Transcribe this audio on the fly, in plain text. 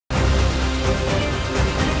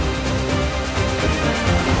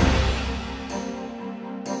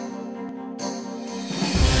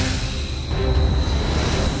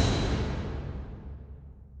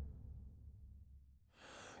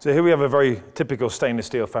So here we have a very typical stainless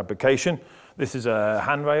steel fabrication. This is a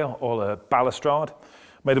handrail or a balustrade,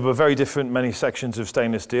 made up of very different many sections of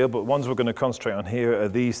stainless steel, but ones we're going to concentrate on here are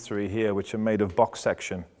these three here, which are made of box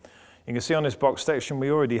section. You can see on this box section we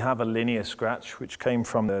already have a linear scratch which came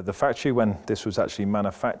from the factory when this was actually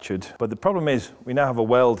manufactured. But the problem is we now have a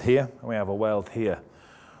weld here and we have a weld here.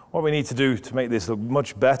 What we need to do to make this look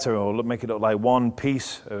much better, or make it look like one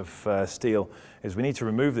piece of steel, is we need to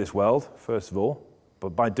remove this weld first of all.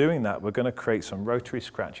 But by doing that, we're going to create some rotary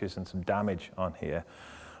scratches and some damage on here.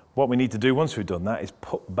 What we need to do once we've done that is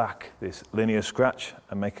put back this linear scratch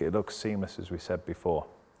and make it look seamless, as we said before.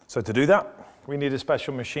 So to do that, we need a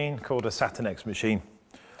special machine called a Satinex machine.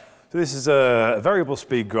 So this is a variable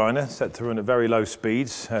speed grinder set to run at very low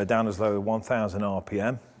speeds, down as low as 1000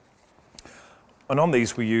 RPM. And on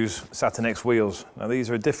these we use Satinex wheels. Now these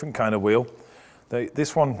are a different kind of wheel.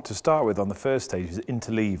 This one, to start with, on the first stage, is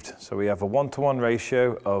interleaved. So we have a 1-to-1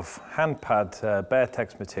 ratio of hand-pad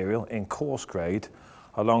BearTex material in coarse grade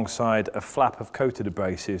alongside a flap of coated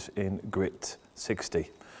abrasives in grit 60.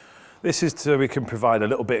 This is so we can provide a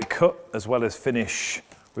little bit of cut as well as finish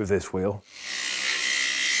with this wheel.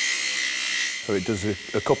 So it does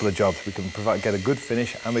a couple of jobs. We can get a good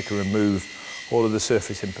finish and we can remove all of the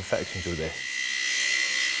surface imperfections with this.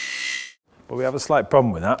 But we have a slight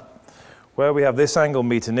problem with that. Where we have this angle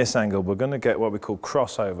meeting this angle, we're going to get what we call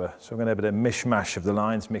crossover. So we're going to have a bit of mishmash of the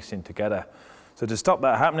lines mixing together. So to stop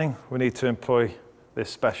that happening, we need to employ this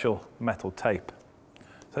special metal tape.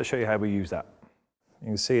 So I'll show you how we use that. You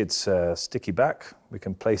can see it's sticky back. We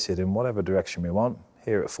can place it in whatever direction we want.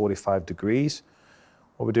 Here at 45 degrees.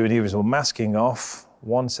 What we're doing here is we're masking off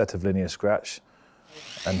one set of linear scratch,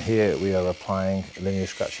 and here we are applying a linear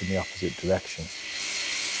scratch in the opposite direction.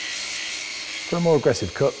 For a more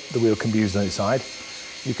aggressive cut, the wheel can be used on its side.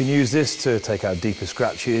 You can use this to take out deeper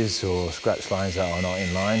scratches or scratch lines that are not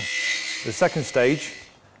in line. The second stage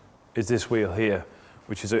is this wheel here,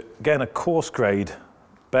 which is again a coarse grade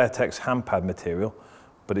BearTex hand pad material,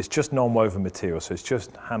 but it's just non-woven material, so it's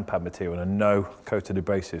just hand pad material and no coated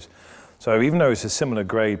abrasives. So even though it's a similar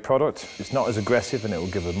grade product, it's not as aggressive and it will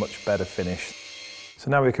give a much better finish. So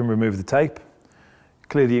now we can remove the tape.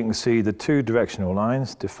 Clearly you can see the two directional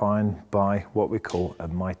lines defined by what we call a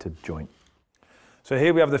mitered joint. So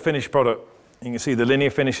here we have the finished product. You can see the linear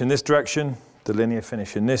finish in this direction, the linear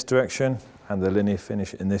finish in this direction, and the linear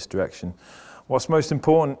finish in this direction. What's most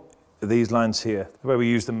important are these lines here, where we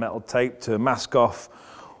use the metal tape to mask off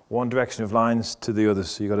one direction of lines to the other.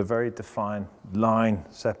 So you've got a very defined line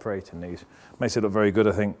separating these. Makes it look very good,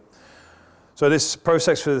 I think. So this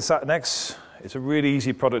process for the Satinex, it's a really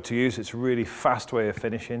easy product to use. It's a really fast way of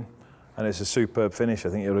finishing, and it's a superb finish, I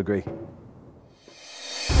think you'll agree.